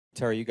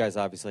Terry, you guys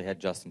obviously had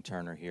Justin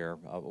Turner here.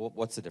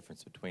 What's the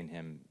difference between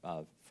him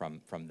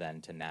from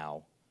then to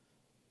now?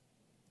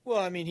 Well,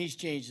 I mean, he's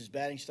changed his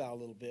batting style a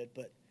little bit,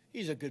 but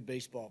he's a good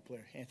baseball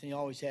player. Anthony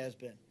always has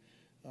been.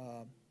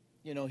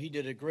 You know, he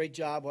did a great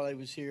job while he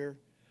was here.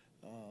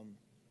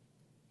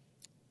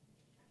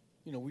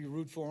 You know, we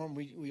root for him.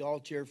 We all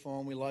cheer for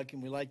him. We like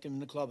him. We liked him in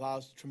the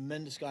clubhouse.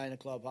 Tremendous guy in the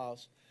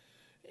clubhouse.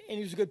 And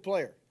he was a good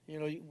player. You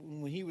know,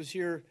 when he was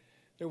here,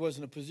 there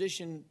wasn't a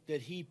position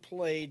that he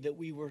played that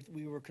we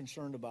were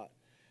concerned about.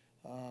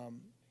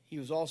 He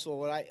was also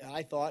what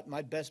I thought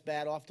my best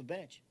bat off the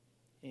bench.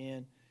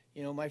 And,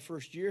 you know, my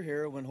first year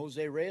here when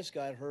Jose Reyes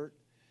got hurt,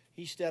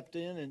 he stepped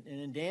in,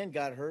 and Dan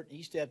got hurt.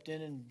 He stepped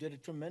in and did a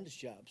tremendous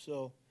job.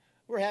 So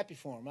we're happy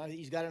for him.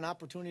 He's got an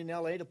opportunity in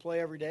L.A. to play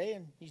every day,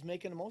 and he's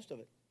making the most of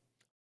it.